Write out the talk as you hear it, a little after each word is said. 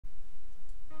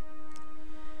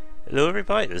Hello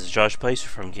everybody, this is Josh Placer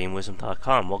from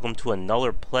GameWisdom.com. Welcome to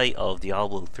another play of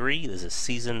Diablo 3. This is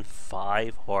Season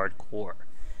 5 Hardcore.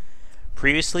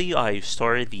 Previously, I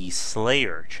started the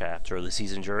Slayer chapter of the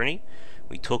season journey.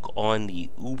 We took on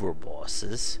the Uber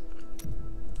bosses.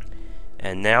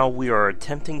 And now we are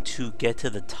attempting to get to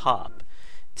the top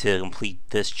to complete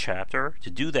this chapter. To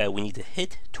do that, we need to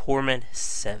hit Torment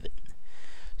 7.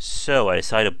 So I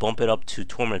decided to bump it up to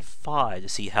Torment 5 to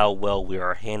see how well we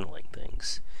are handling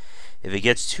things. If it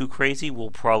gets too crazy, we'll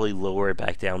probably lower it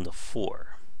back down to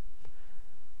 4.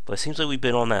 But it seems like we've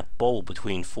been on that bowl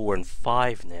between 4 and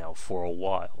 5 now for a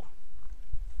while.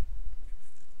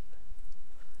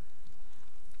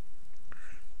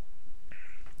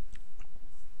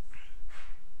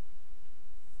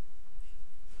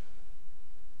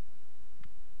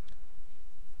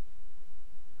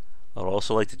 I'd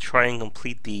also like to try and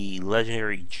complete the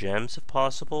legendary gems if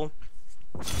possible.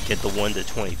 Get the 1 to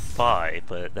 25,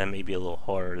 but that may be a little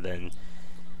harder than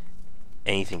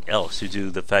anything else due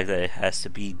to the fact that it has to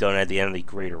be done at the end of the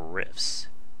greater rifts.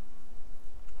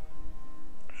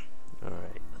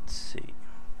 Alright, let's see.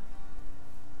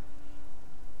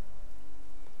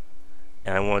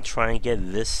 And I want to try and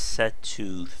get this set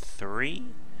to 3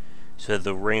 so that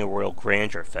the Ring of Royal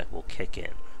Grandeur effect will kick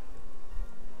in.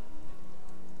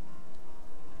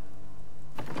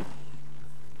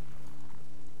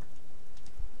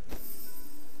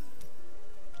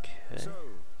 So,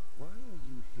 why are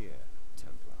you here,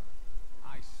 Templar?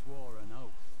 I swore an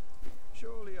oath.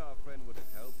 Surely our friend would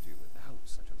have helped you without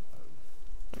such an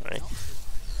oath. Alright.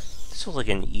 This looks like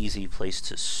an easy place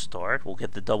to start. We'll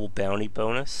get the double bounty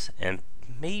bonus and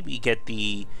maybe get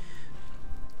the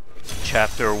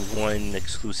Chapter 1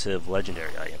 exclusive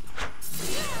legendary item.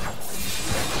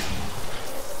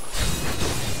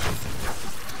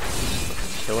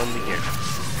 Kill him again.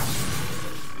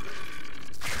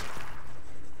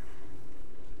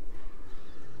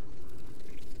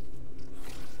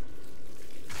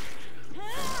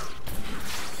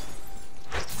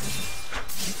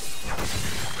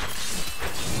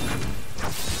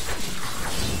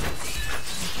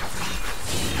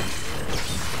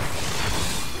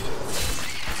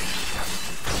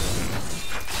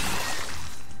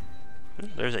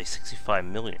 There's a 65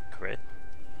 million crit.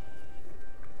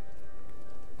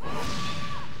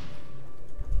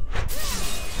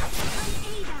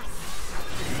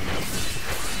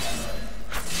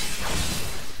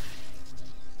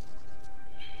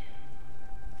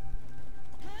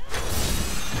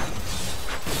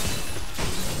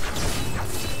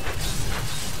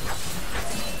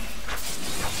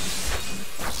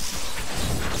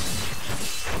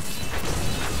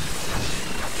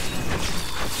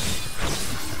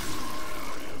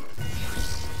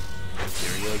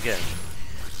 Again.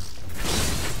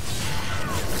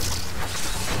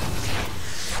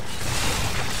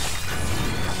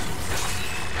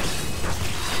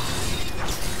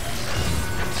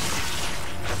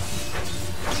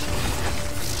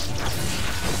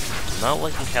 Not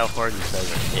liking how hard this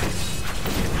doesn't hit.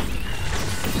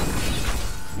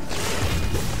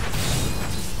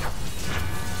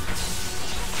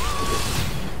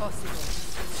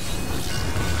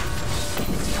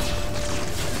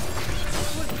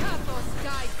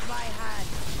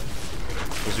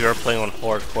 Because we are playing on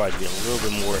hardcore, I'd be a little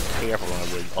bit more careful than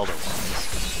I would otherwise.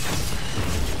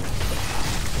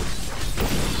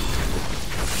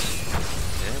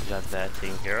 Okay, we got that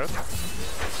taken care of.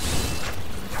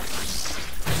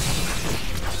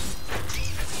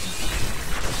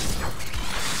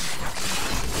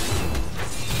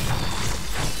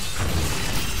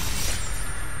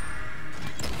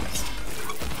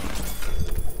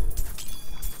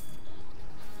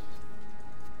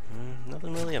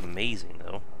 Nothing really amazing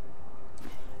though.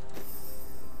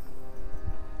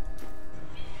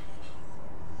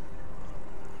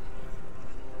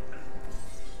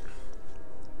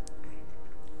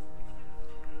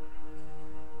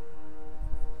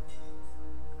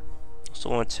 Also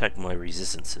want to check my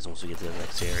resistances once we get to the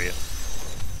next area.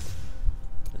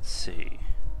 Let's see.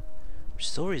 We're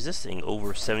still resisting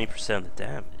over 70% of the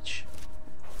damage.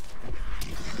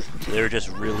 So they're just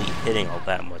really hitting all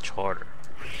that much harder.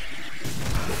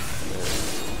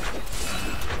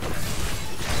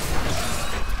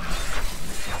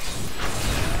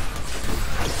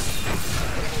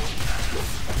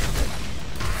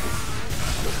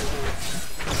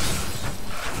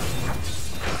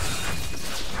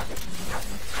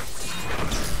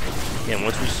 Again,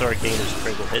 once we start getting those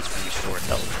critical hits, we restore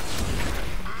health.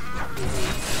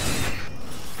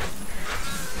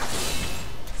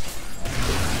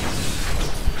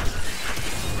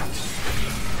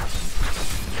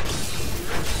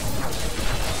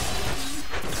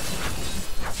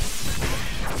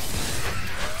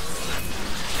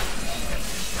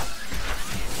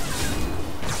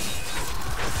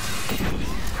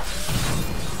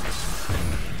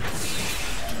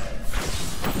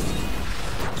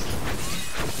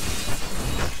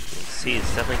 see,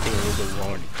 it's definitely taking a little bit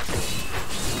longer.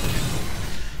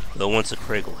 Though once the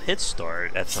critical hits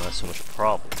start, that's not so much a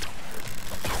problem.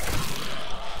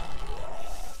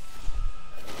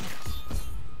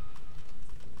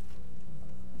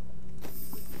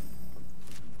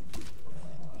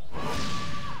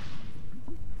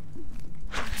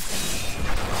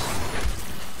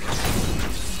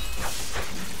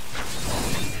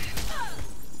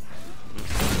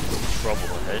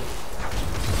 Trouble ahead.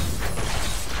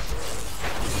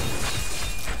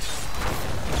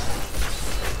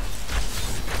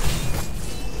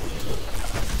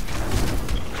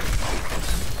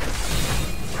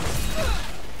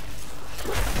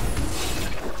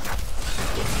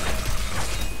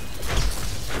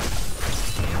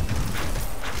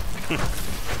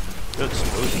 Good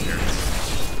explosion here.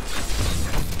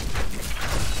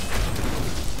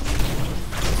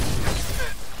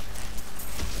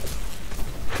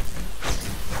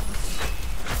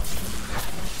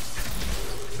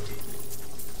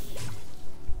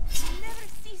 You never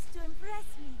cease to impress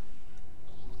me.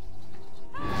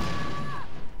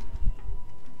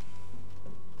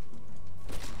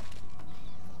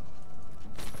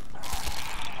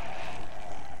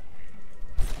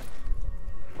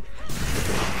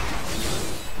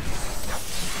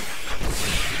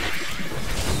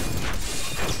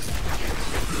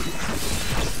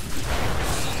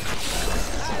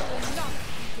 I will not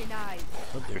be denied.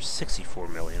 Oh, there's 64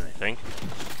 million, I think.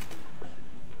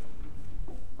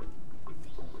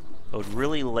 I would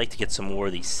really like to get some more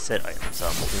of these set items I'm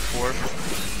looking for.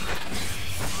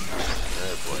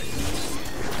 Oh boy.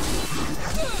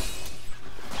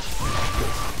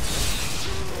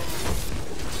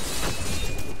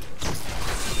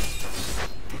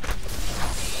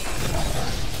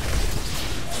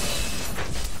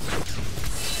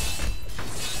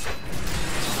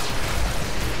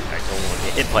 I don't want to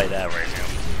get hit by that right now.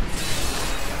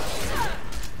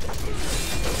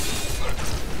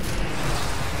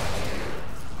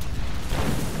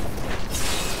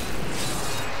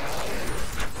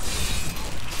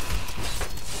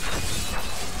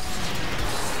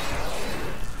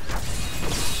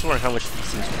 Just wondering how much these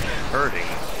things would be hurting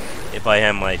if I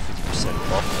had my 50%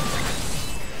 buff.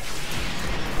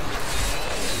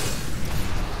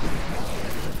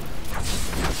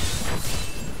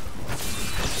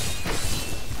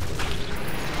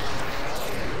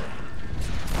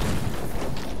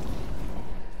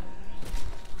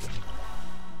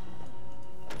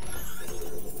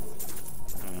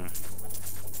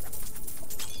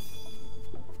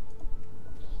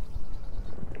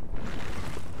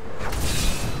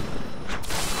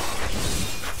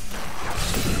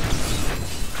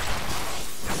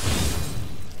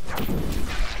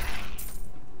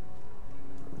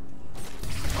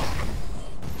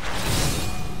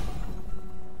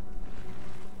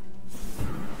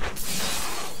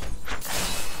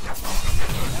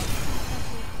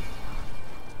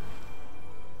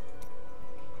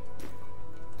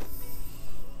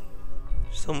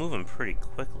 Still moving pretty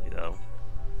quickly, though.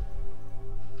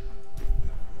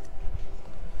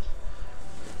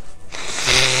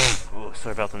 Oh,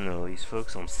 sorry about the noise,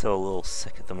 folks. I'm still a little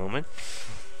sick at the moment.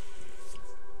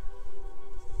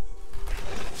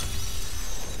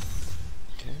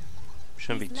 Okay.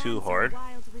 Shouldn't be These too lands are hard.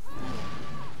 wild with fear.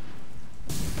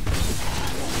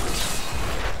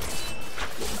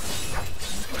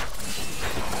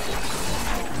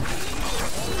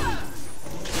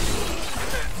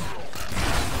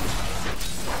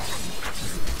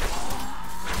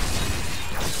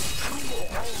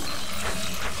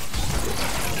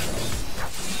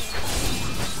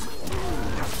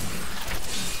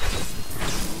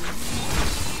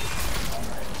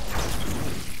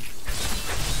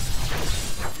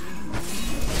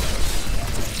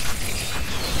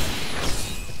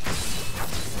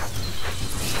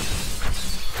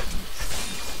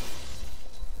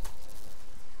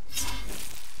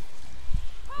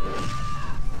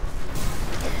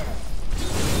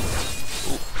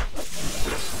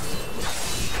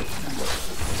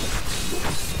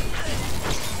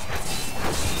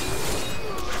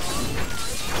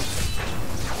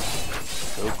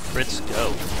 Go, crits,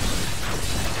 go.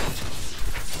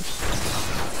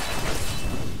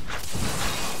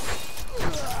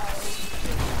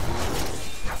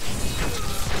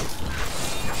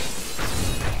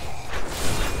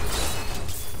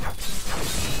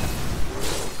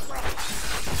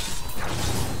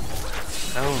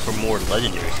 I'm for more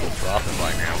legendaries will drop it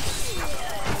by now.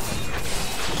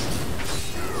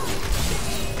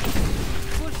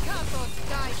 Vulcatos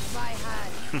guides my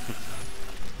hand.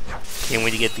 Can't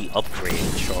wait to get the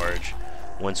upgrade charge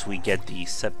once we get the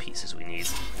set pieces we need.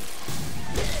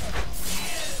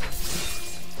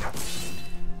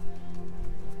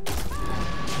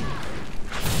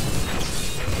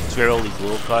 So we have all these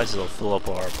little guys that'll fill up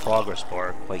our progress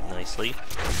bar quite nicely.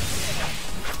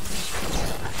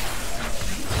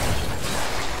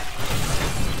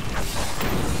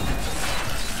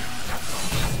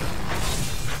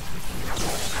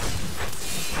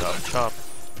 Chop, chop.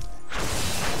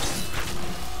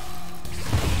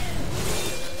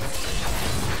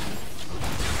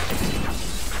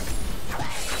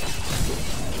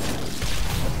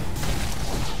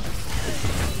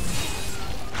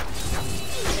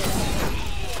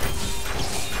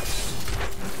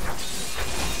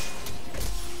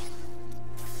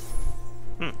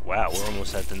 Wow, we're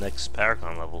almost at the next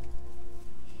Paragon level.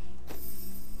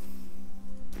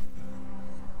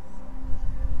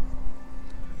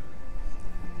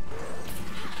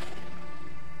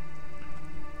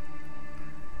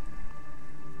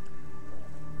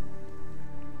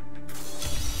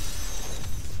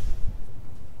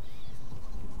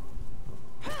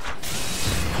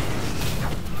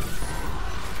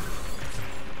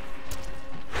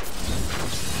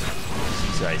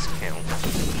 These guys count.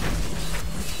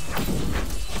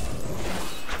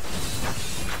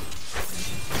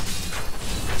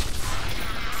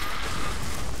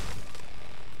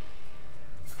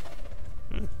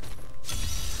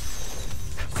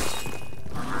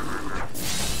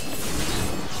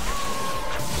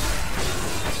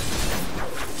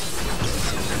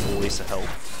 Ways to help.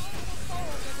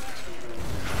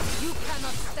 You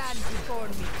cannot stand before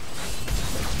me.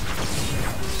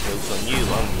 Joke's on you,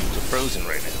 I'm frozen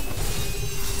right now.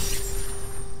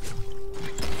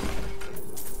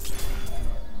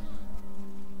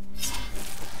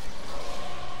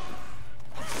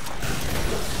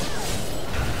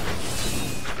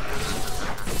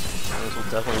 This will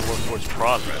definitely work towards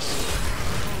progress.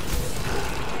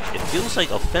 It feels like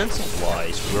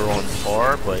offensive-wise we're on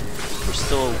par, but we're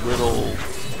still a little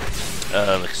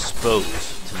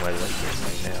exposed to my liking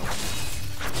right now.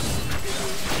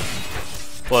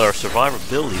 But our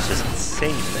survivability is just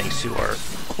insane thanks to our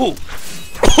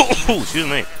excuse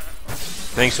me.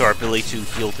 Thanks to our ability to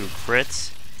heal through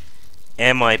crits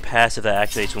and my passive that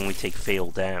activates when we take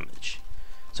fatal damage.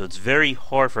 So it's very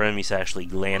hard for enemies to actually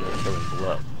land a killing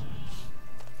blow.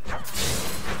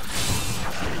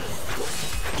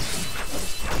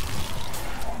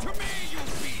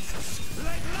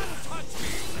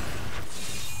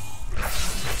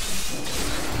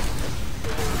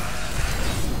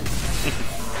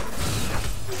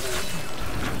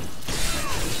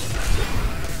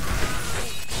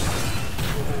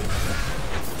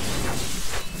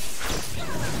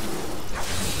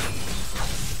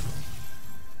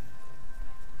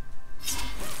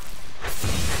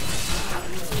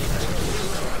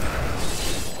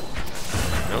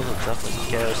 Those will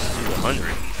definitely get us to 100,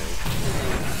 I think.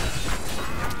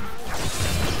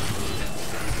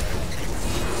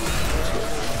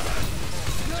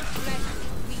 Your flesh is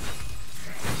weak,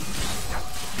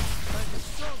 but the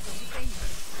soul of the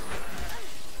angels.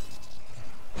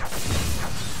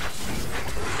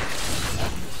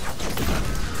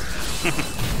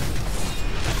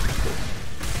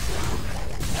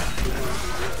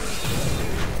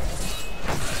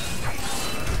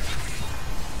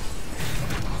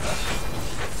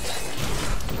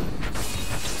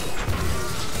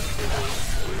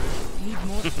 Need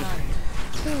more time.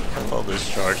 I love this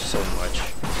charge so much.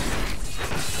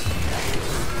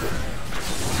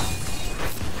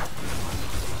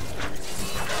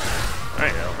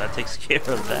 Alright, well, that takes care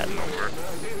of that number.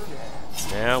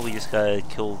 Now we just gotta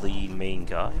kill the main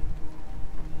guy.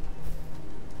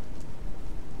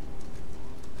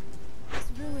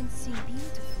 These ruins seem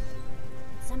beautiful.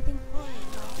 Something horrible.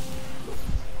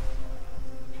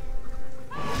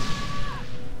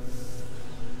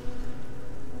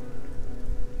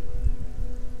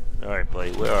 Alright,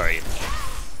 buddy, where are you?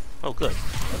 Oh, good.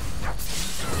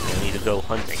 I need to go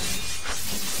hunting.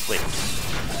 Wait,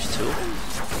 there's two of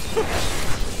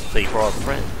them? They brought a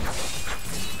friend.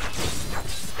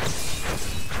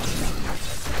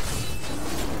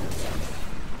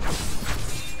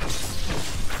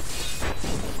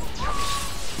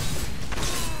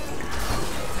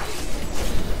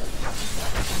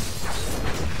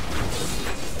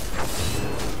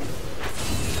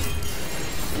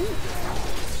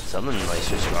 Something nice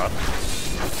just dropped.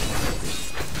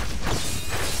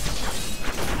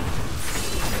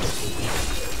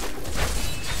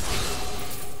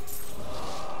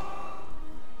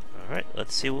 Alright,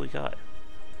 let's see what we got.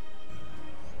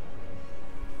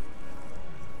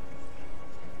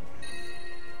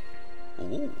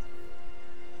 Ooh.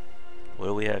 What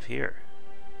do we have here?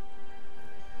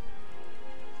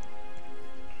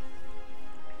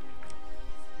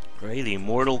 Right, the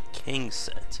Immortal King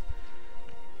set.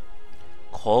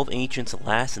 Call of Ancients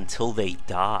lasts until they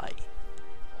die.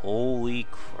 Holy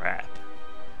crap.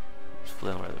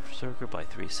 Split on the circuit by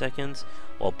 3 seconds.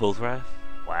 While both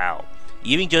wow.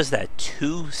 Even just that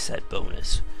 2 set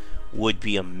bonus would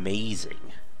be amazing.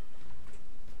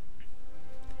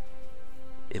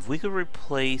 If we could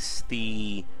replace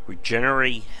the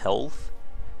regenerate health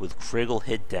with critical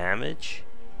hit damage,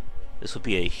 this would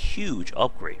be a huge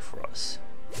upgrade for us.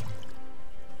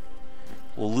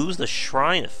 We'll lose the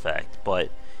shrine effect,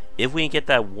 but if we can get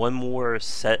that one more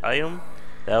set item,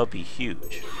 that would be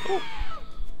huge. Oh.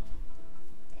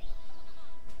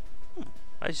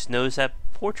 I just noticed that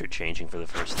portrait changing for the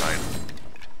first time.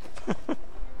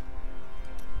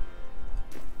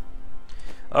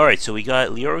 Alright, so we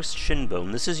got Leor's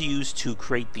Shinbone. This is used to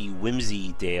create the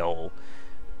Whimsydale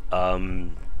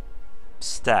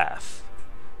staff.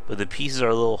 But the pieces are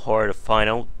a little hard to find.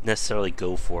 I don't necessarily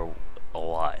go for a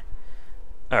lot.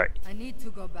 Alright. I need to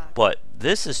go back. But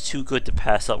this is too good to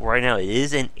pass up right now. It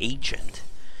is an agent.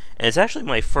 And it's actually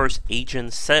my first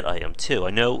agent set item too.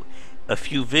 I know a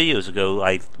few videos ago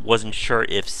I wasn't sure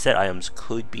if set items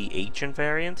could be agent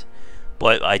variant.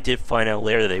 But I did find out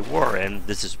later they were, and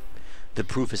this is the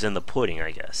proof is in the pudding,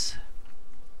 I guess.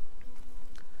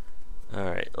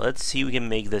 Alright, let's see if we can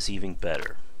make this even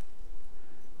better.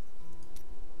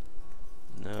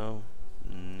 No.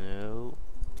 No.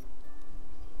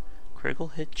 Critical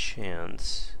hit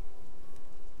chance.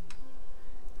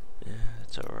 Yeah,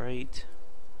 that's alright.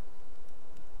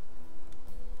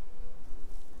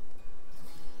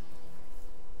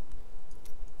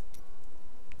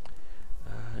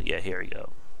 Yeah, here we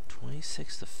go.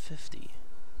 26 to 50.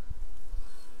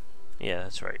 Yeah,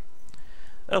 that's right.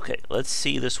 Okay, let's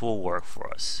see if this will work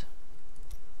for us.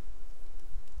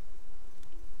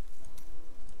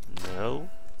 No.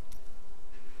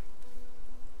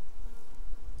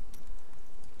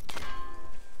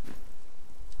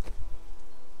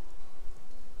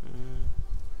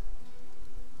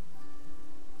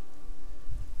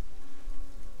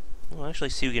 We'll actually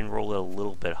see if we can roll it a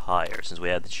little bit higher since we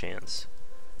had the chance.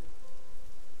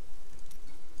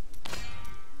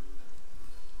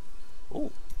 Oh,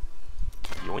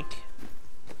 yoink.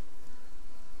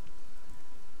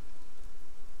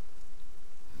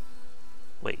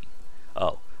 Wait.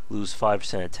 Oh, lose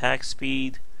 5% attack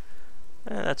speed.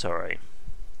 That's alright.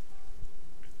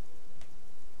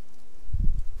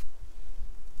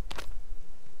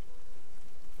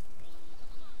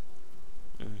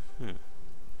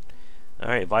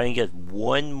 Alright, if I can get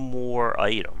one more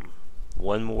item,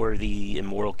 one more of the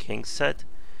Immortal King set,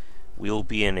 we'll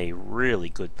be in a really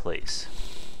good place.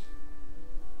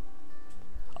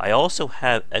 I also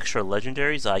have extra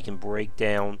legendaries I can break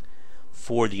down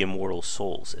for the Immortal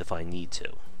Souls if I need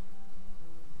to.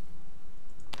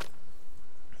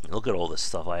 Look at all this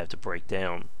stuff I have to break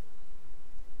down.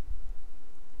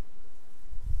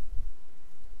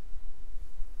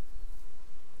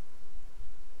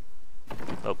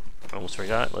 Oh, almost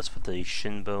forgot. Let's put the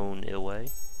Shinbone away.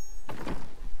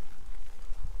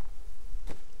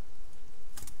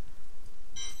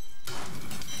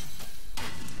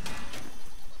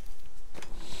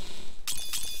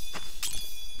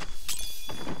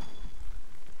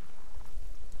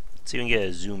 See if we can get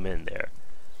a zoom in there.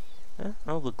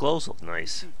 Oh, the glows look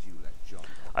nice.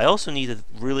 I also need to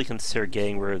really consider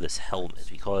getting rid of this helmet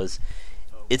because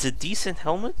it's a decent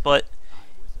helmet, but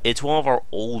it's one of our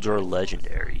older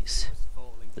legendaries.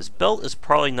 This belt is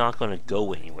probably not going to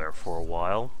go anywhere for a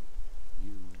while.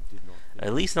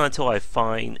 At least not until I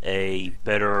find a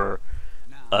better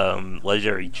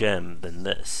legendary gem than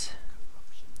this.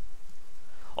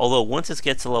 Although once it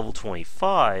gets to level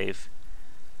 25,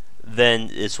 then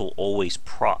this will always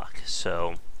proc.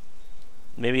 So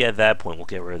maybe at that point we'll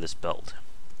get rid of this belt.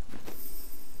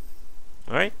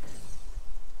 Alright.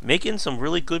 Making some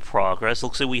really good progress.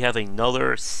 Looks like we have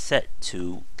another set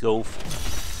to go for.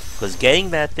 Because getting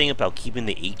that thing about keeping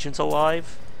the agents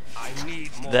alive,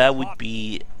 that would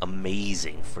be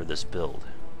amazing for this build.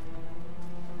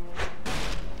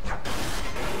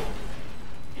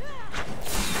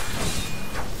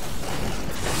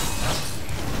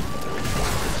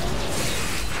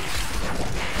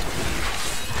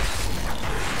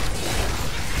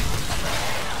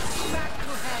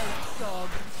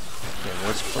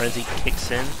 Once Frenzy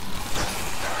kicks in,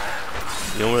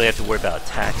 you don't really have to worry about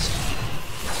attack speed.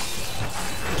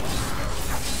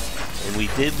 And we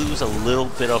did lose a little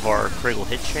bit of our critical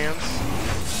hit chance,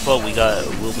 but we got a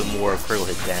little bit more critical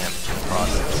hit damage in the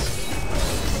process.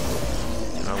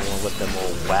 I don't want to let them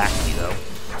all wacky though.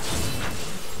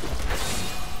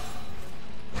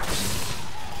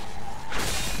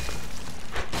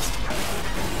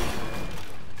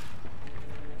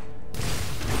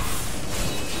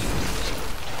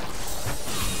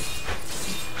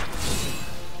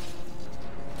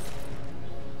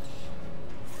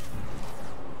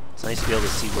 It's nice to be able to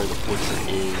see where the butcher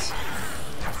is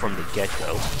from the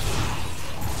get-go.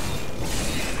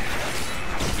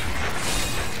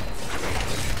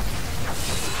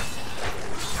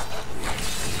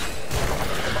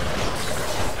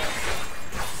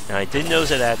 Now I did notice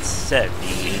that set, the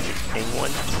Ancient King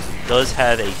one, does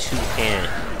have a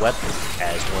two-hand weapon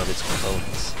as one of its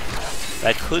components.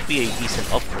 That could be a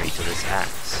decent upgrade to this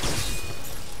axe.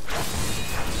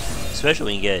 Especially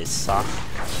when you get a socket.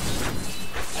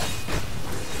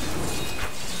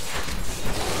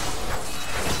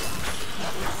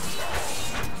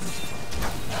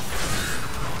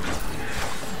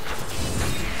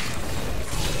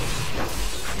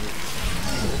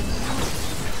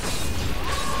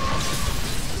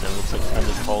 So it looks like time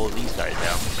to call these guys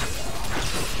out.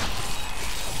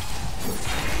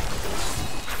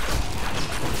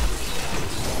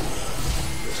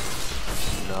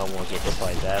 I won't get hit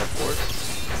by that, of course.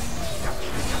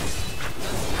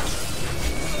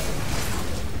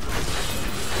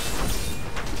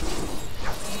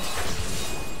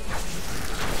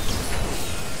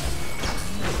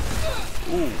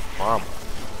 Ooh, mama.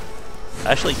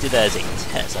 I actually did that as a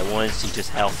test. I wanted to see just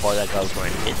how far that guy was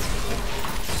going to hit.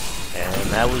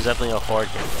 And that was definitely a hard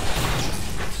hit.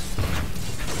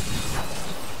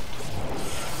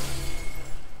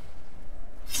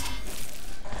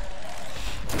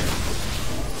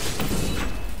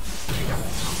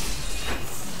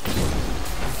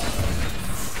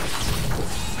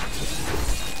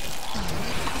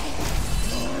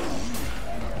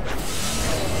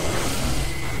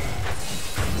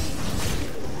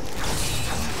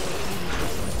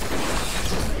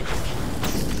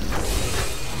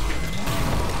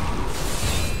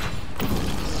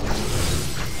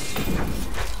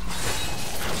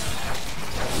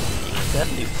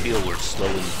 Definitely feel we're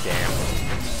slowing down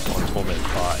on Torment 5.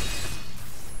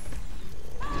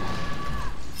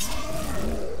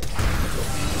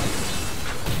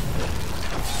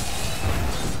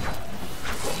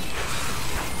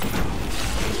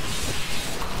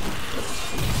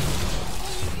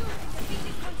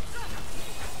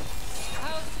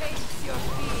 How takes your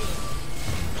fear?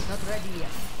 Not ready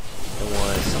yet. Don't want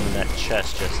to summon that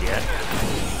chest just yet.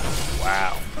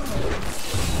 Wow.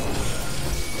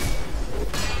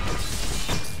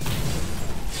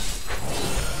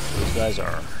 Those guys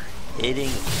are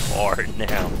hitting hard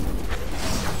now.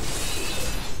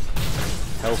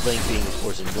 Health link being, of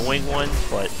course, an annoying one,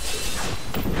 but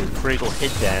with critical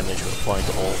hit damage applying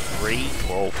to all 3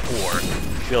 or all 4, you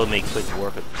should be able to make quick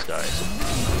work of these guys.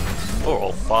 Or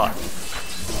all 5.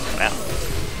 Wow.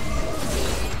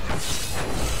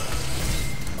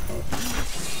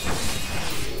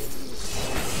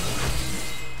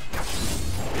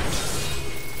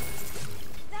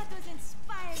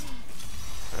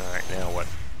 Alright, now what?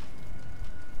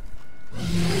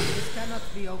 This cannot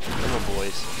be open. Come on,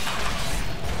 boys.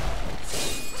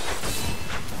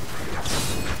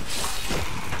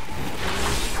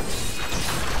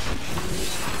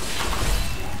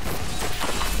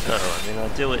 Uh-oh, I may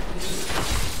not do it.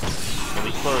 It'll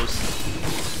be close.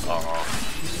 Aww.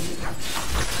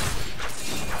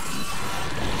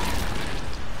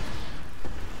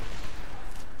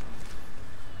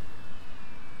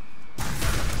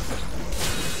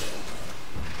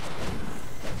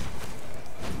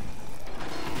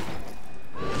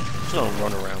 Just gonna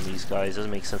run around these guys.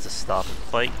 Doesn't make sense to stop and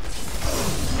fight.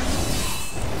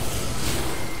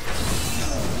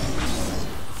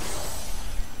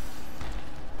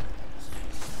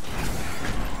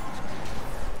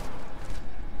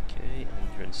 Okay,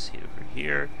 entrance over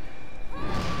here.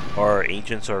 Our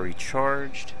agents are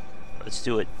recharged. Let's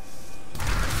do it.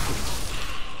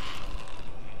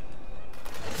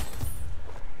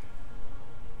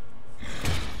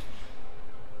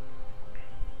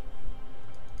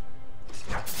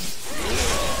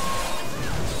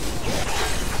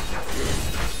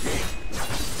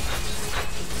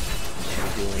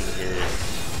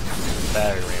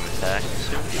 Battery ram attack.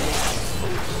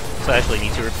 So I actually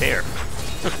need to repair.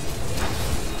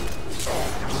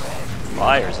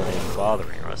 Fire's not even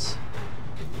bothering us.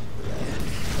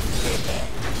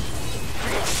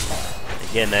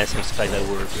 Again, that's the fact that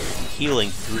we're healing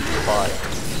through the fire.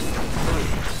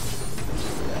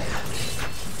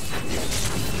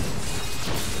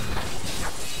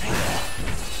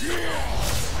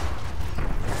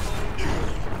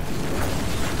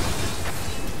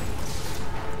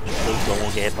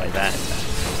 Won't get hit by that attack.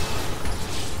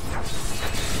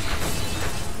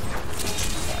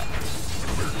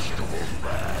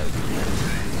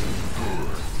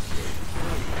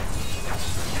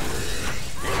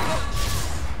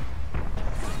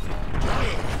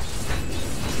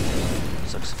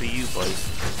 Sucks for you, buddy.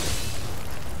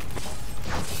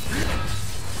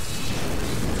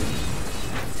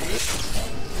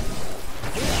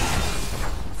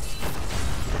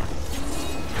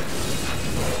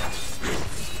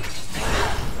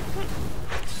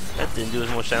 That didn't do as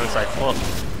much damage as I thought.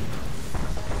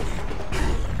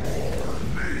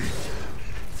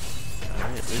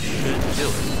 Alright, this should do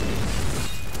it.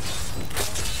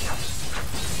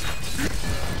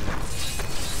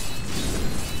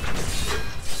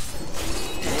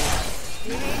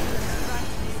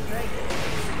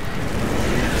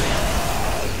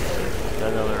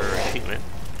 Got another achievement.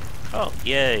 Oh,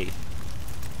 yay!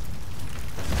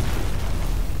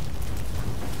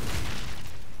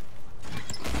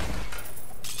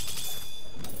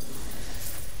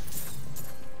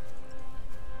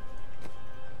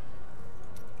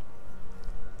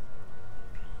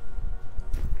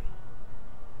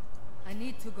 I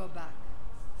need to go back.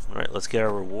 Alright, let's get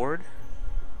our reward.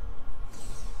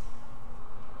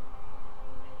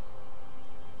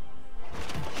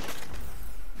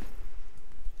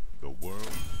 The world.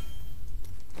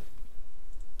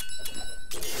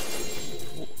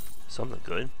 Ooh, something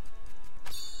good.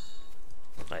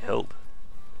 I hope.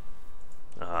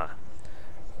 I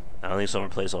don't think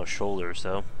someone plays all shoulders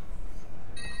though.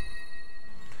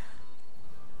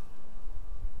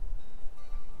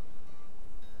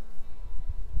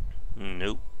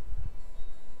 Nope.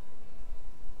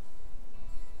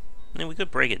 I mean, we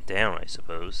could break it down, I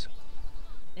suppose.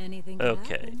 Anything can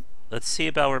Okay, happen. let's see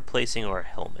about replacing our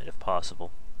helmet if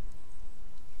possible.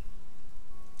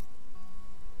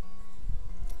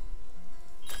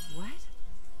 What?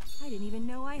 I didn't even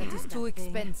know I had It is that too thing.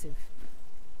 expensive.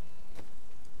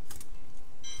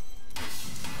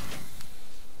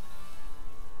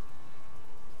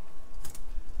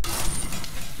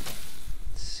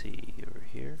 Let's see over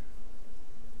here.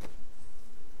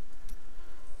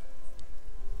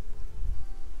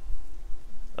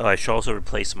 Oh, I should also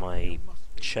replace my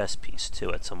chest piece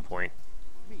too at some point.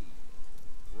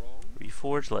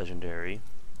 Reforge legendary.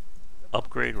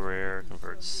 Upgrade rare,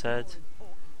 convert set.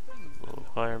 Low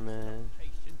requirement.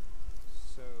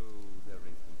 So they're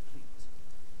incomplete.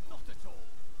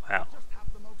 Wow.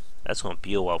 That's gonna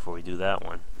be a while before we do that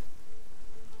one.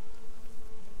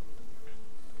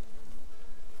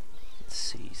 Let's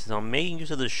see. Since I'm making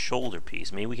use of this shoulder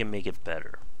piece, maybe we can make it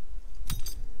better.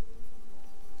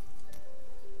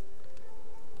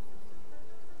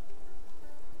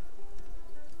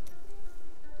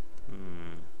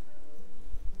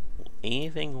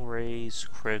 Anything raise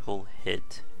critical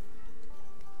hit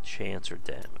chance or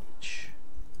damage?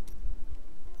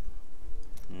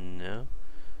 No,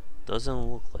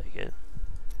 doesn't look like it.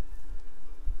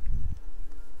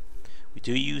 We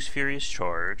do use Furious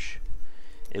Charge.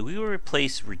 If we would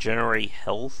replace regenerate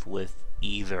health with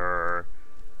either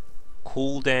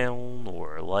cooldown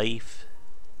or life,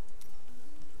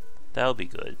 that would be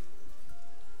good.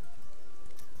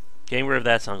 Getting rid of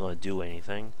that's not going to do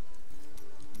anything.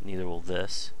 Neither will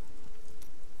this.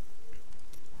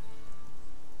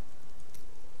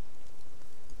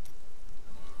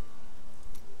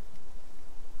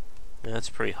 And that's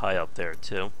pretty high up there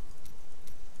too.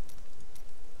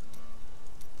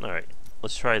 Alright,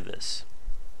 let's try this.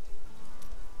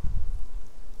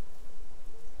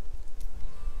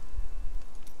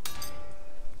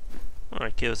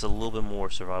 Alright, give us a little bit more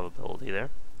survivability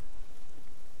there.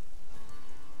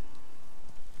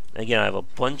 Again, I have a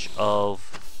bunch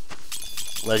of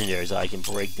legendaries that I can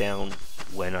break down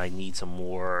when I need some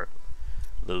more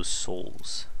of those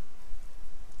souls.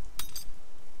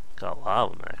 Got a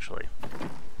lot of them actually.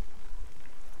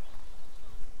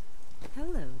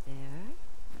 Hello there.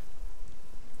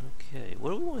 Okay, what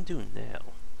do we want to do now?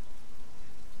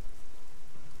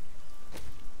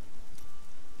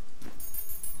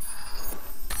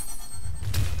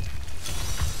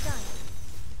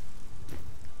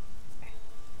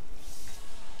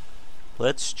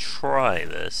 Let's try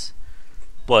this,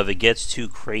 but if it gets too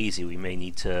crazy, we may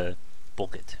need to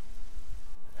book it.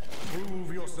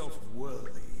 Prove yourself worthy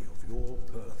of your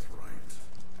birthright.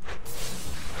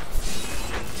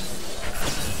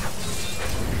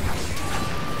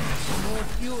 More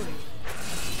fury.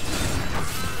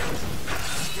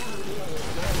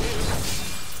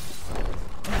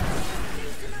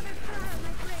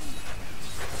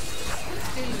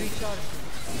 Still recharging.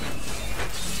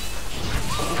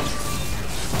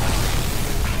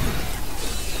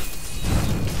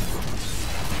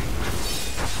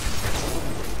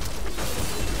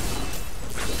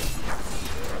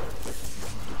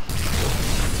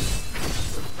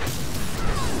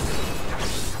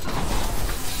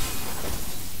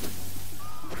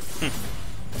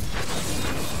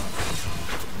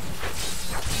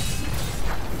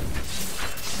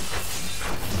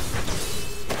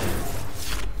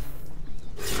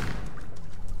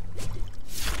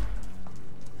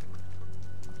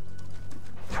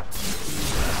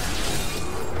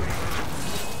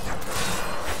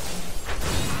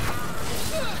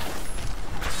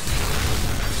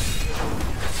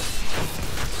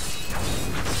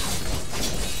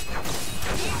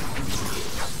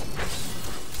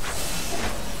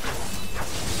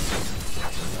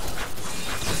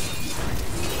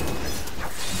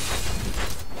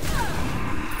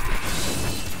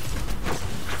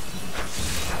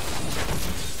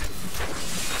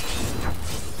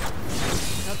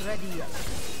 ready yet.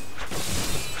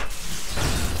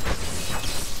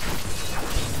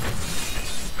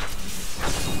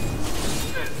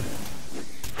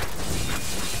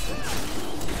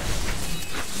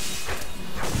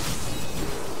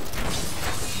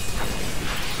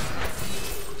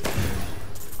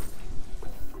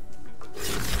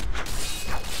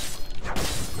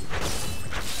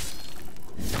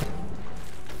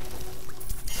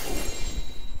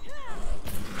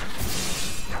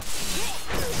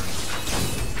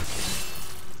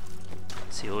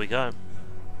 See what we got.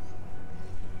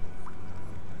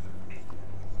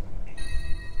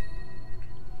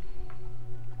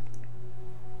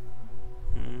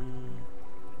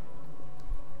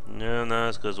 No, not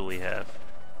as good as what we have.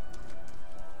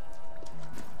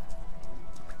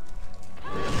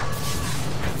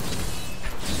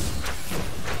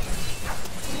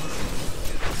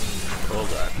 Oh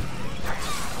god.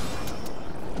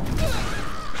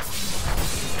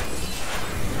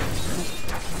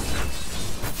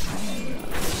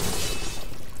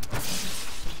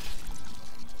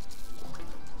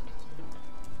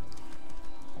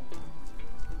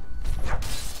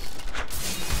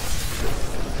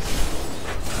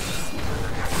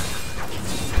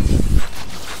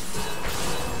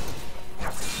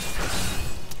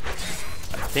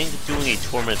 I think doing a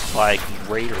tournament by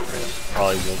Greater Rift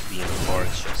probably won't be in the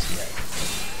cards just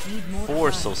yet. Need more 4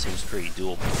 time. still seems pretty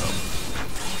doable though.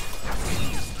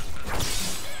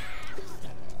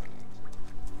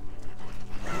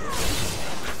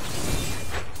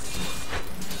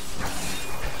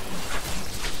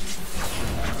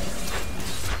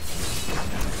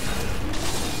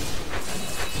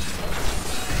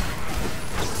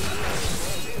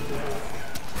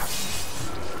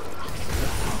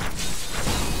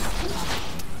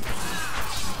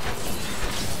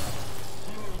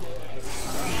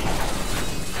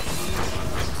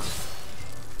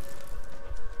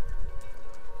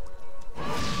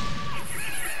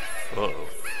 Uh-oh.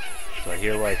 Do I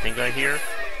hear what I think I hear?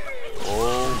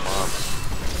 Oh, mama.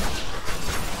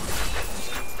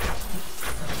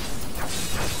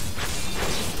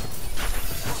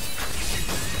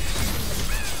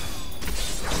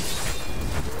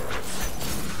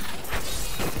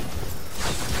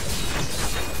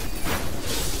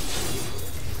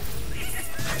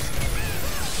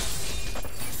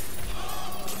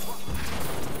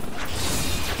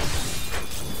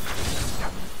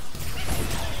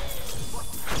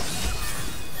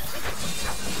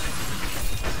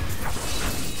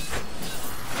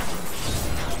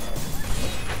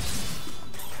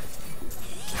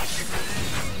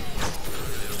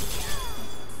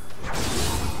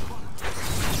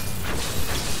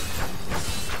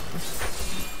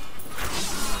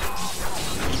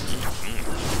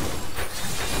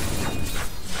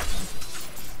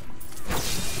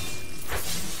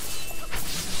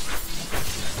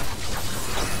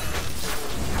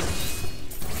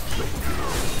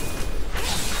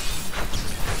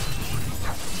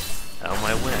 Out of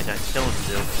my way, I got killing to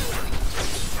do.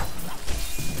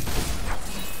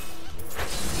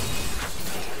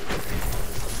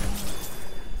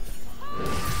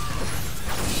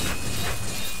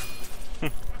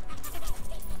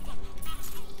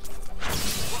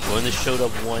 When this showed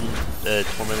up one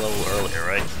tournament level earlier,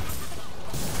 right?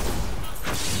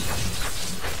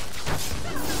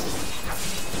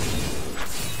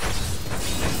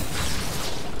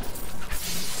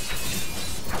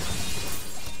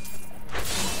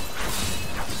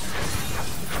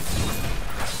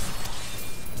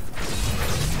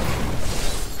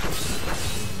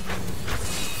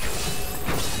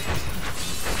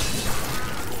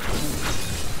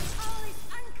 All is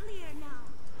unclear now.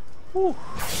 Whew.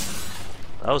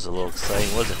 That was a little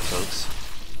exciting, wasn't it, folks?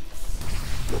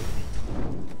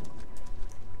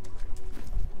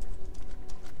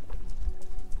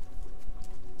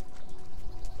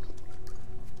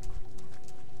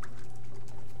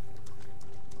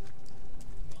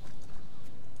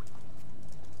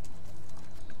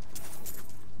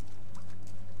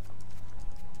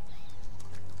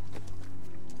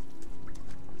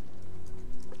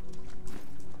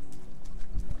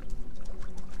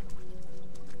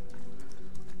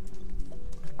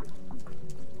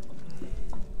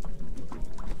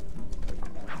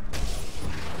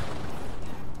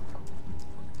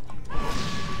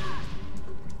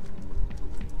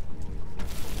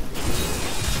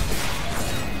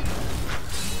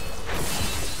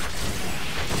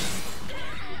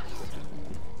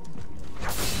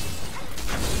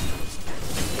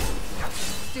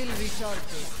 Still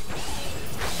recharging.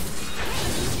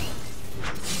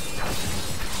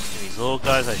 These little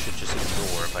guys I should just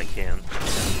ignore if I can.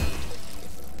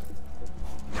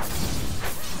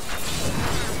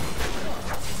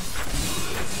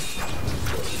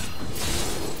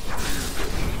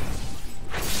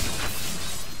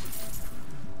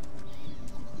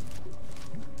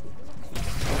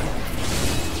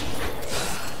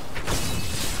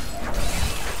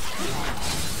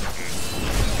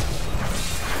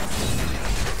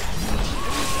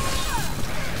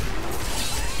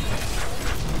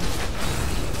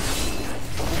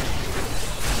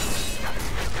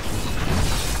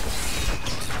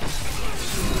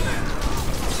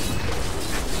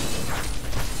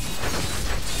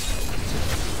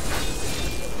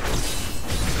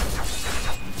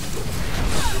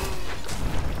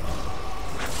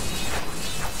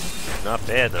 not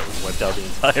bad though. We wiped out the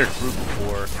entire group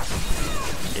before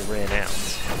it ran out.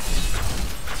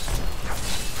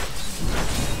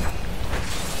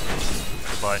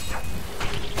 Goodbye.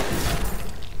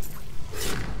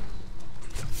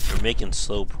 We're making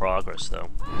slow progress though.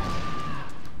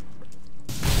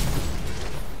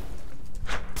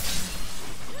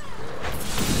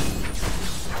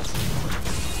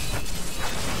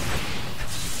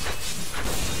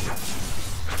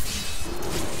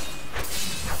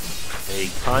 A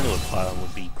conduit pylon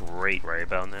would be great right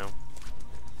about now.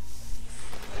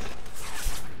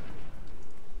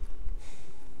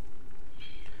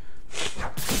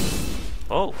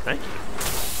 Oh, thank you.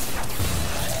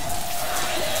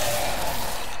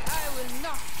 I will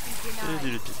not be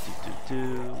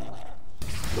denied.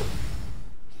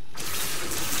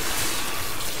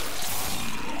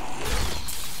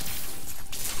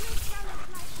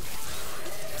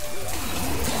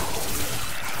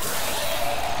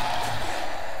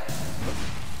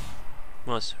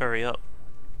 Must hurry up.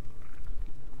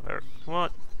 Come on.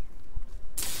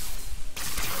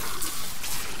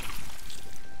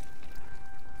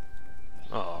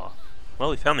 Aw. Well,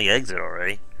 we found the exit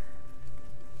already.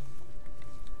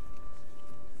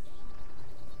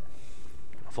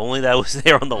 If only that was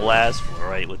there on the last floor,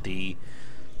 right, with the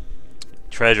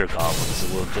treasure goblins,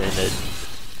 it would have been it.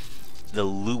 The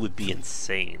loot would be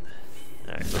insane.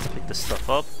 Alright, let's pick this stuff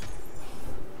up.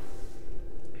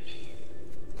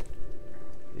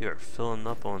 We are filling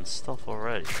up on stuff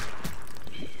already.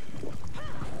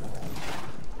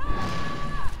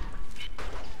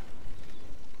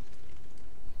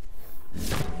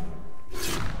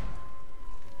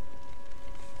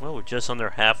 Well, we're just under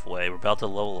halfway. We're about to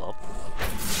level up.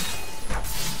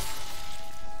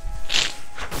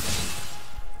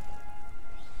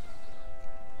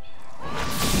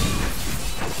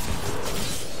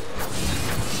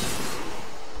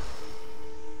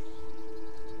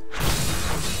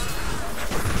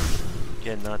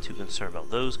 Again, not too concerned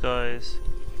about those guys.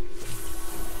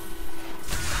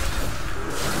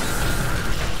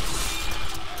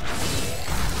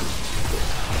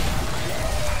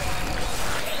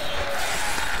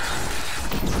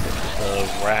 The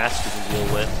Rast we can deal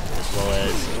with, as well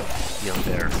as the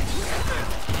Unbear.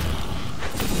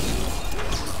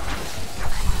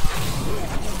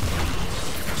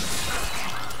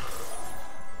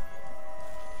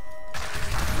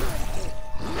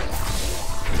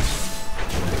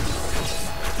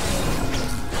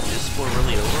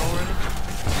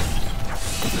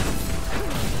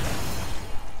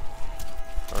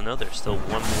 No, there's still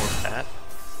one more path.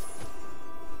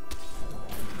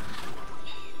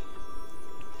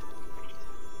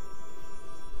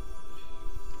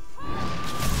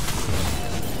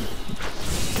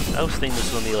 I was thinking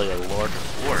this was going to be like a larger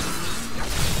fort.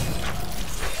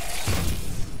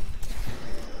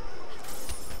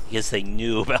 I guess they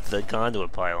knew about the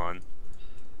conduit pylon.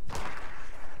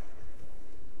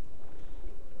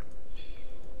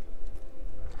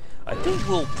 I think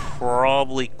we'll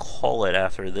probably call it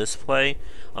after this play.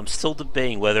 I'm still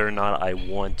debating whether or not I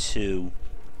want to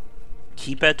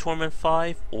keep at Torment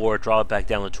 5 or drop it back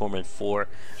down to Torment 4,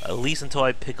 at least until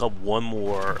I pick up one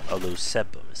more of those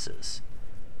set bonuses.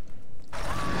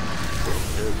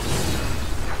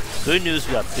 Good news,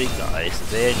 we got big guys.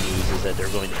 The bad news is that they're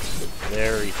going to be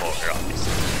very hard,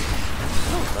 obviously.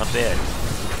 Oh, not bad.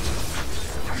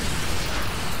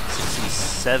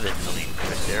 67 million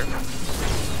right there.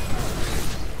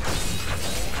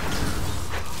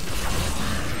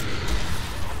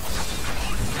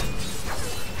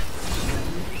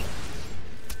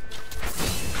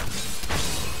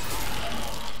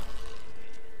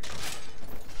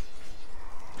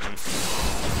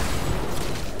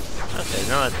 Okay,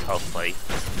 not a tough fight.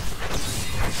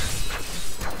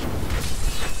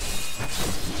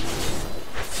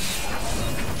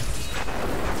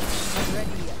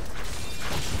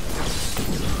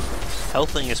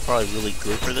 Healthing is probably really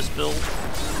good for this build,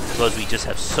 because we just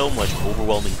have so much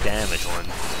overwhelming damage on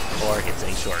targets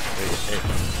thanks to our critical hit.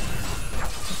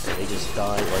 And they just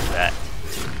die like that.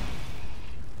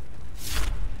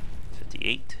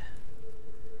 58.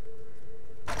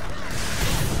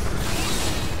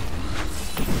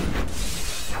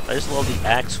 I just love the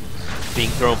axe being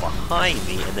thrown behind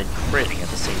me and then critting at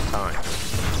the same time.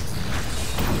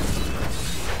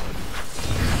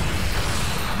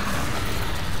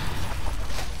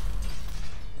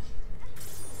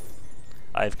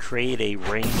 I've created a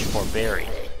ranged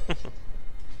barbarian.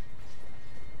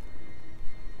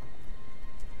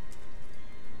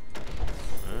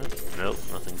 Nope,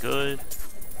 nothing good.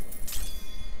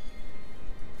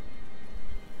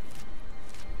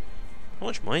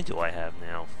 much money do I have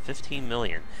now? 15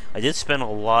 million. I did spend a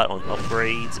lot on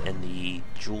upgrades and the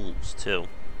jewels too.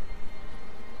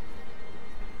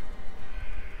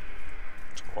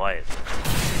 It's quiet.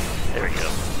 There we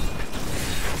go.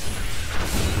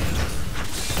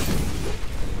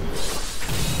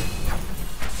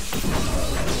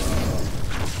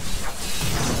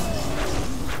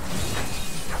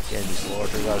 Again, these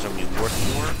larger guys are going to be worth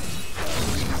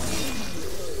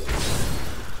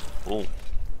more. Boom.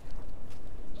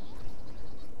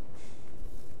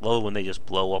 Love when they just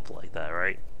blow up like that,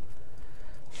 right?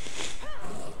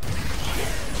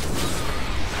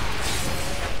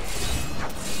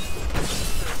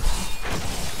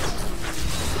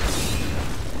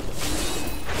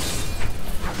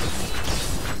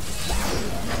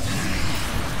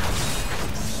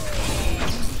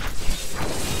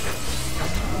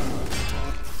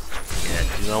 Yeah,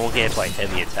 do not get hit by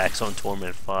heavy attacks on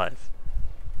Torment 5.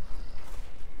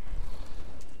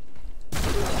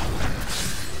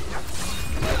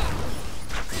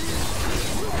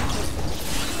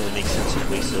 Makes sense to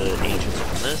waste the ancients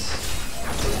on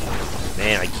this.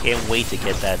 Man, I can't wait to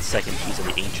get that second piece of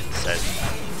the ancient set.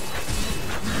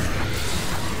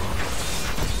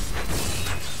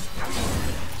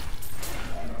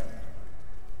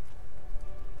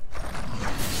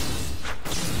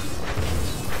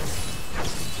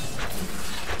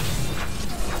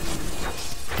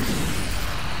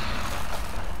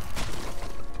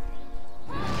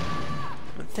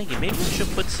 I'm thinking maybe we should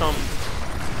put some...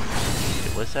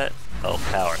 What's that? Oh,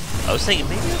 power. I was thinking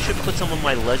maybe I should put some of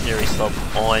my legendary stuff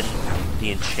on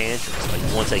the enchantress, like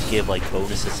once I give like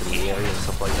bonuses to the area and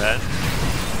stuff like that.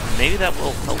 Maybe that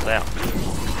will help out.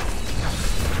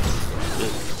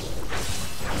 Good.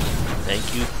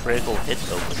 Thank you, critical hit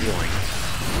though, for healing.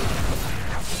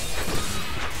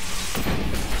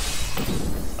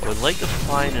 I would like to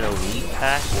find an elite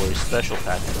pack or a special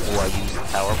pack before I use the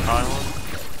power pylon.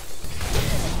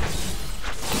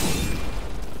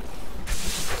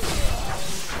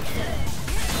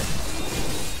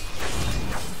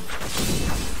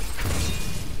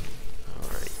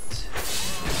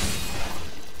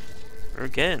 We're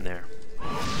getting there.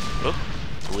 Oh,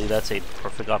 I believe that's a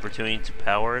perfect opportunity to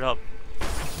power it up.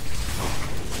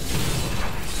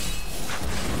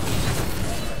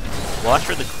 Watch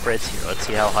for the crits here. Let's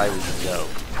see how high we can go.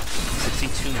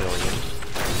 62 million.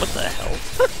 What the hell?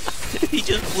 He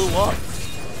just blew up.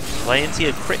 Well, I didn't see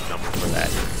a crit number for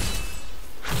that.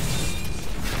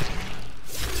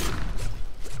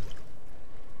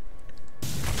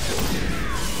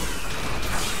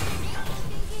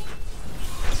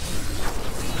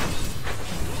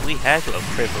 We had to have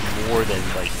crit for more than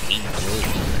like 8 million,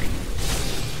 right?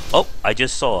 Oh, I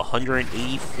just saw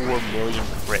 184 million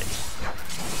crit.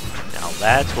 Now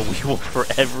that's what we want for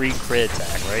every crit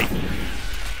attack, right?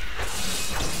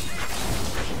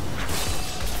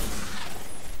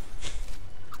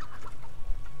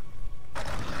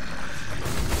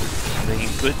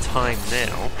 Making good time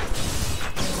now.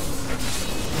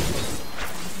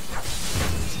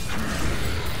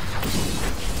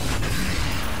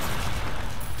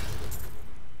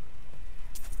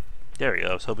 There we go,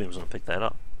 I was hoping he was going to pick that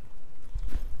up.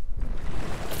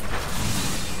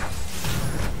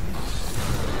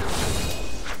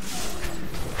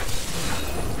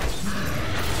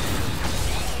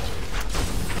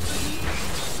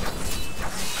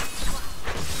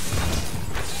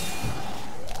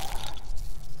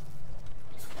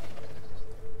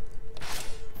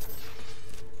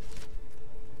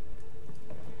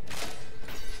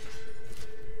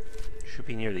 Should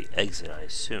be near the exit, I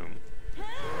assume.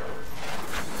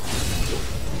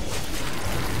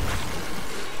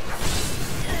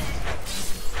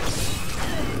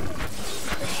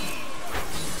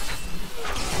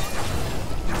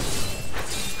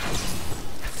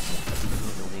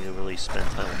 Spend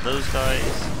time with those guys.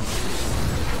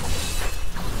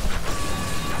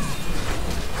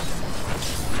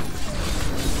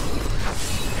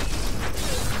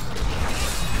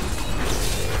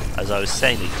 As I was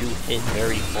saying, they do hit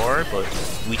very hard, but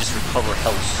we just recover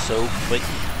health so quick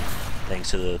thanks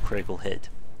to the critical hit.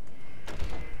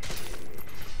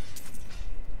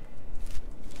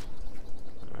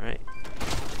 Alright.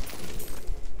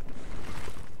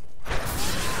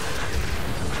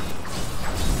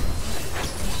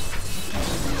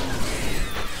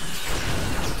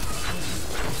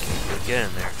 Get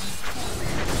in there.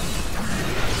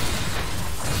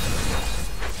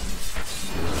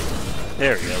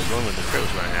 There we go, going with the crit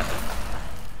was going to happen.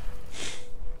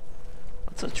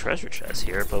 Lots of treasure chests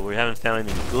here, but we haven't found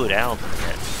anything good out of them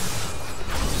yet.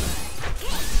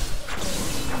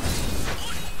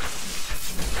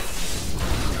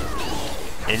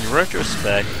 In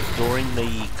retrospect, during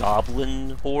the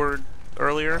Goblin Horde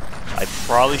earlier, I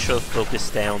probably should have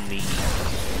focused down the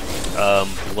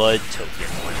blood token.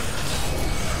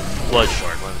 Blood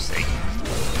shard, my mistake.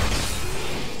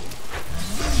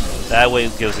 That way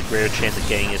it gives a greater chance of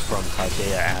getting it from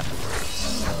Kaidea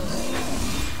afterwards.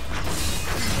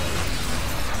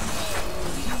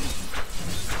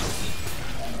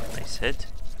 Nice hit.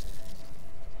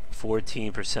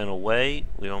 14% away.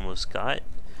 We almost got.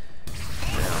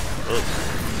 Oh.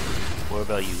 What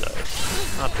about you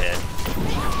guys? Not bad.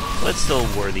 But still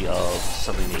worthy of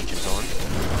something the agent's on.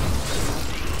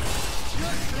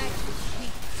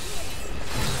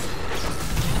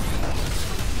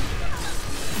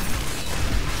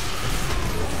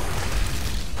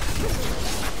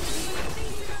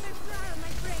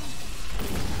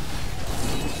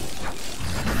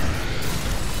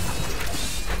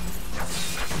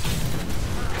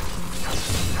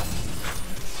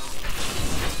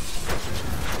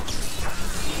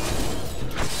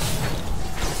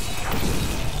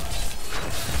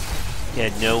 He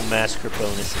had no massacre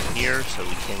bonus in here, so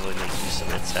we can't really make use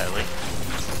of it, sadly.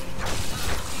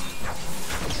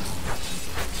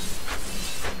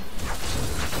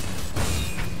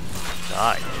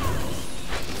 Die.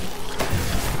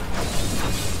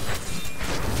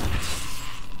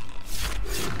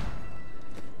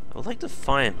 I would like to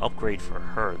find an upgrade for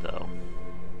her, though.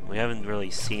 We haven't really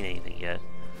seen anything yet.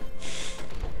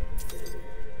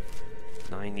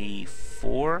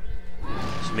 94?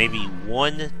 So maybe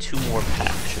 2 more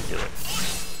packs should do it.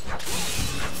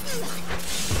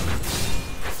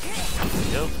 There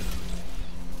we go.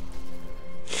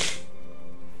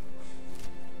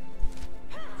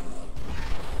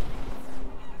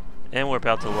 And we're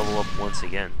about to level up once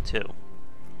again, too.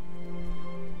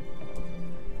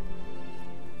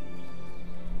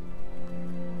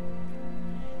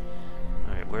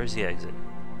 Alright, where's the exit?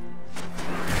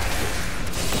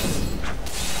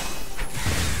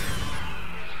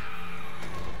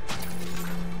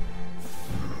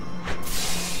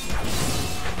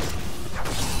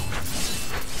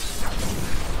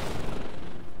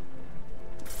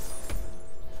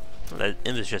 That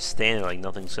imp is just standing like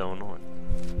nothing's going on.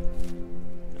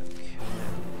 Okay.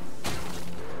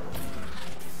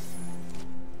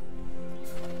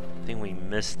 I think we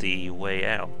missed the way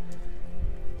out.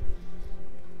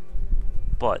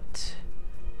 But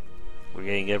we're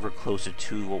getting ever closer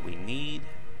to what we need.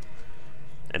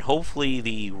 And hopefully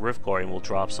the Rift Guardian will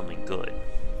drop something good.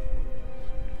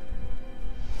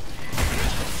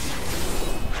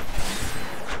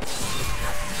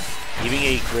 Giving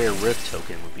a rare Rift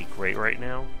token would be great right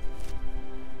now.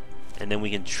 And then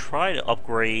we can try to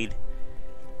upgrade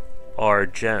our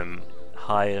gem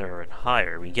higher and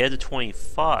higher. We get to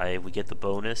 25, we get the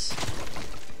bonus.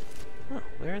 Huh,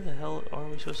 where the hell are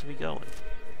we supposed to be going?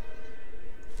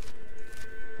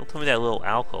 Don't tell me that little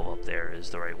alcove up there is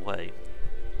the right way.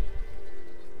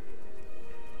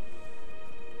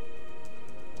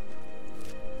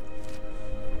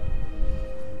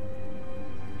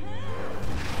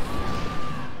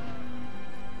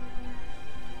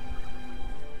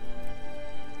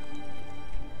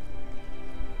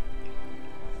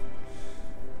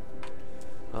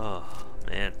 Oh,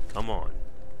 man, come on.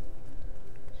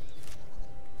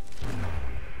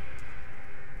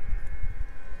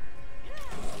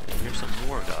 And here's some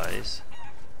more guys.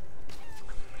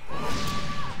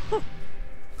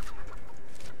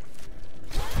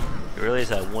 There really is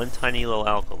that one tiny little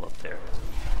alcove up there.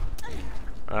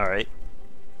 Alright.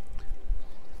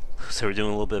 So we're doing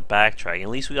a little bit of backtracking. At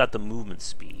least we got the movement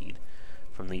speed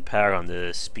from the Paragon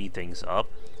to speed things up.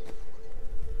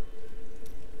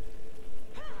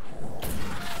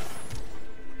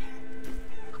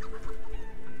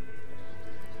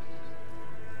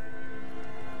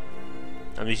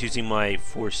 I'm just using my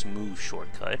force move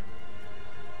shortcut,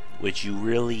 which you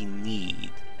really need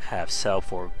to have set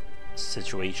for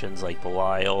situations like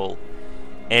Belial,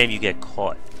 and you get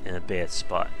caught in a bad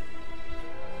spot.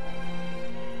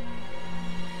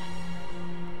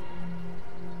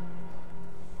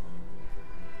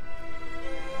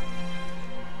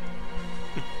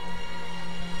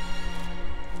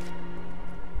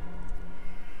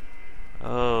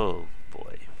 Oh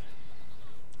boy.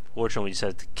 Fortunately, we just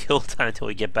have to kill time until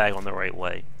we get back on the right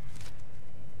way.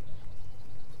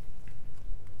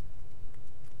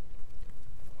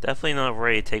 Definitely not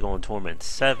ready to take on Torment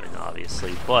 7,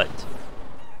 obviously, but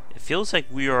it feels like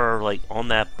we are like on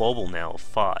that bubble now of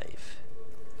 5.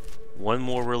 One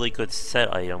more really good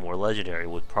set item or legendary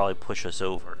would probably push us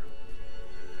over.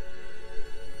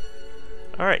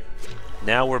 Alright,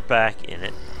 now we're back in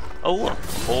it. Oh look,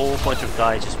 a whole bunch of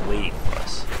guys just waiting for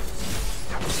us.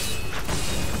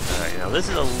 Now this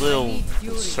is a little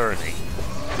concerning.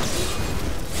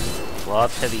 A lot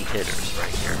of heavy hitters right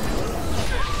here.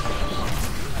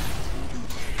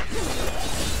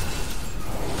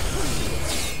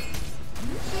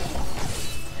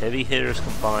 Heavy hitters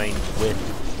combined with...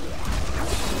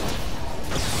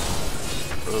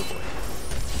 Oh boy.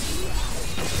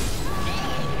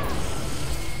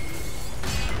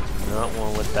 Do not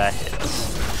want to let that hit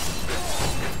us.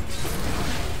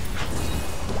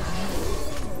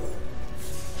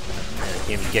 Man, I can't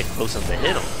even get close enough to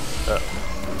hit him. Back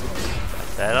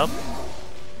that up.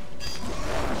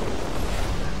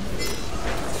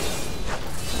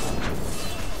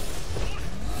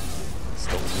 It's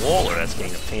the Waller that's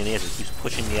getting a pain in the ass. It keeps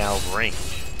pushing me out of range.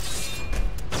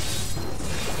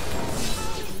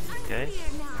 Okay.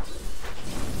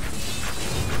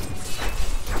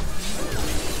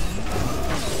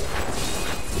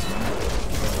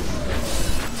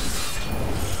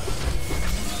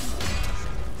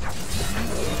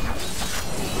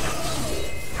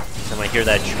 Time I hear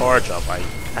that charge up, I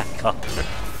back up.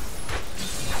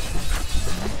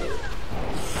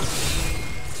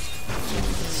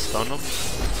 Stun him.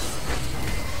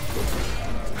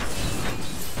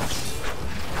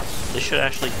 This should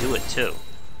actually do it too.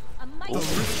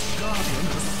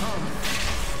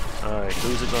 Alright,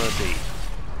 who's it gonna be?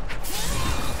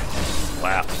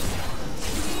 Wow.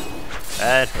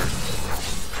 That hurt.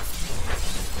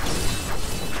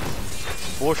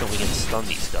 Fortunately, we can stun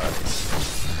these guys.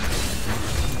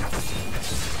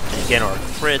 And again, our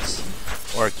crits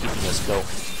are keeping us going.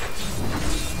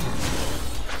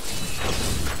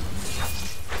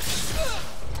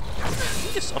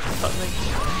 He just uppercut me.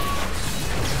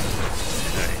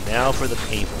 Alright, now for the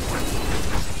painful one.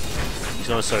 He's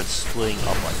gonna start splitting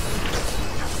up like that.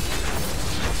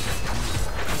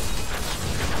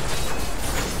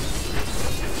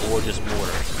 Or just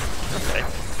mortar. Okay.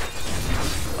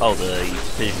 Oh, the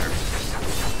fissure.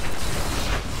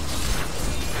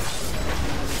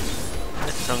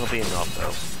 That's not gonna be enough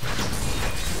though.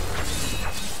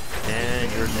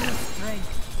 And you're dead.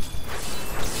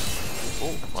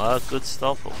 Oh, a lot of good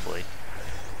stuff, hopefully.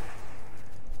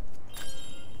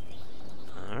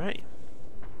 Alright.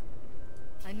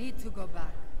 I need to go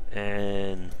back.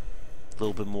 And a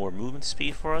little bit more movement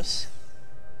speed for us.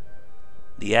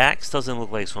 The axe doesn't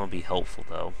look like it's going to be helpful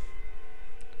though.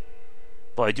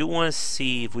 But I do want to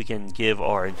see if we can give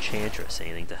our enchantress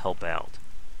anything to help out.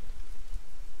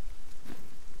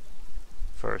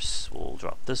 First, we'll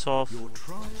drop this off.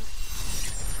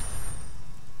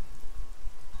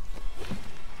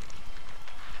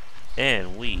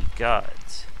 And we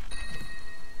got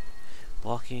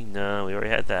blocking. No, we already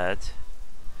had that.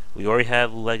 We already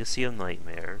have Legacy of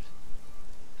Nightmares.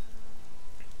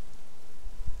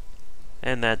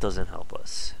 And that doesn't help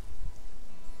us.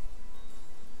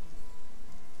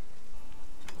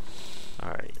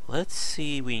 Alright, let's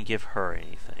see if we can give her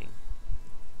anything.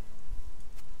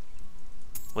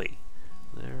 Wait.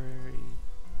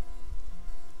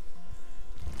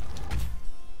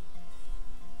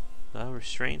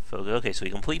 Restraint focus. Okay, so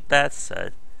we complete that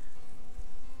set.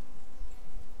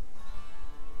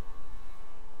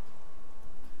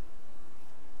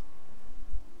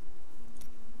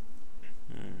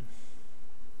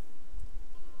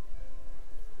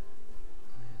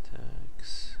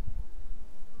 Attacks.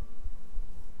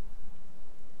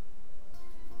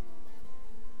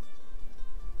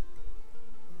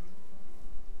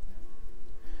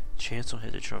 Chance will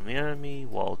hit to charm the enemy.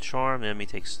 While charm, the enemy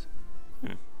takes...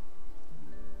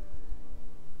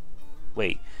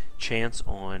 Wait, chance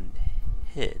on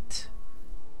hit.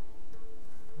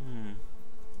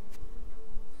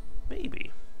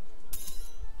 Maybe.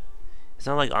 It's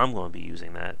not like I'm going to be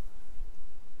using that.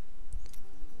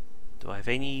 Do I have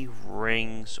any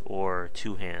rings or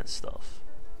two-hand stuff?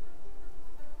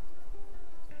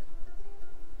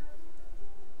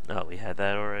 No, we had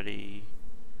that already.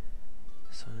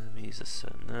 Some enemies,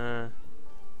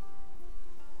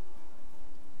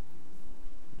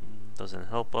 doesn't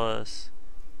help us.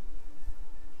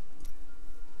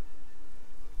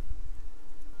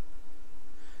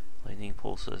 Lightning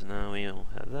pulses. No, we don't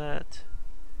have that.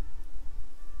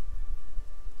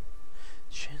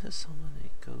 Chance to summon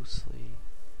a ghostly.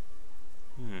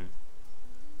 Let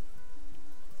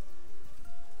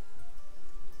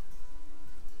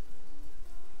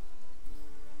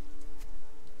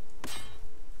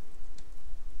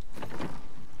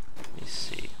me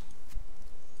see.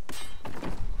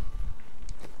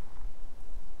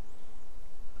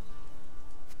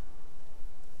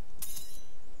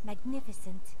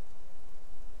 Magnificent.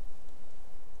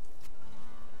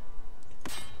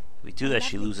 If we do that,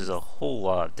 she loses a whole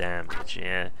lot of damage.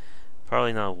 Yeah,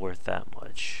 Probably not worth that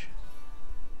much.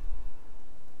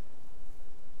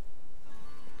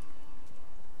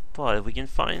 But if we can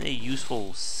find a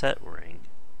useful set ring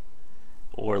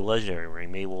or legendary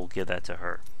ring, maybe we'll give that to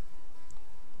her.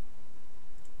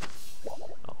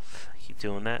 Oh, keep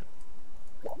doing that.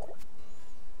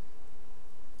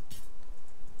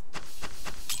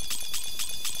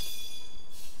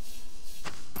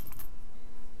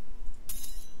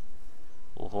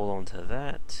 We'll hold on to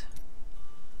that.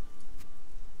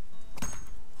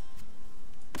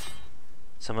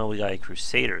 Somehow we got a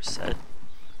Crusader set.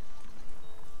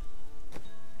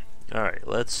 Alright,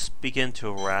 let's begin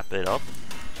to wrap it up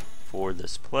for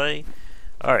this play.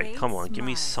 Alright, come on, give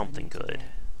me something good.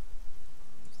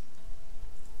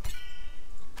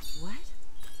 What?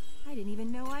 I didn't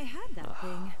even know I had that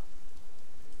thing.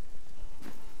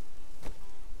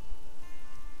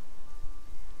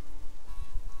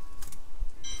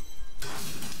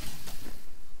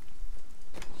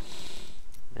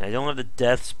 And I don't have the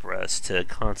Death's Breast to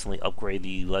constantly upgrade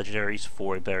the legendaries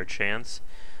for a better chance.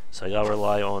 So I gotta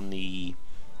rely on the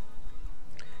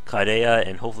Kaidea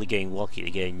and hopefully getting lucky to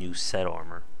get a new set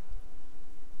armor.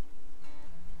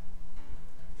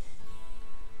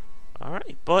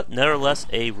 Alright, but nevertheless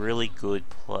a really good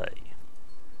play.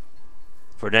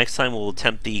 For next time we'll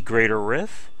attempt the Greater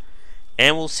Rift,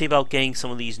 and we'll see about getting some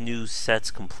of these new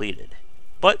sets completed.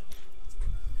 But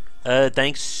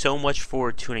thanks so much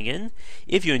for tuning in.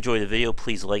 If you enjoyed the video,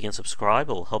 please like and subscribe.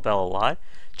 It will help out a lot.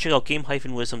 Check out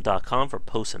game-wisdom.com for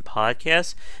posts and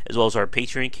podcasts, as well as our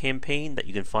Patreon campaign that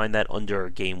you can find that under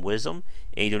Game Wisdom.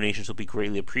 Any donations will be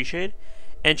greatly appreciated.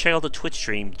 And check out the Twitch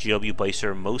stream, GW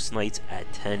Bicer, most nights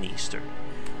at 10 Eastern.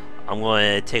 I'm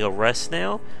going to take a rest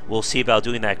now. We'll see about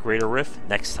doing that Greater Rift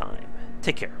next time.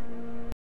 Take care.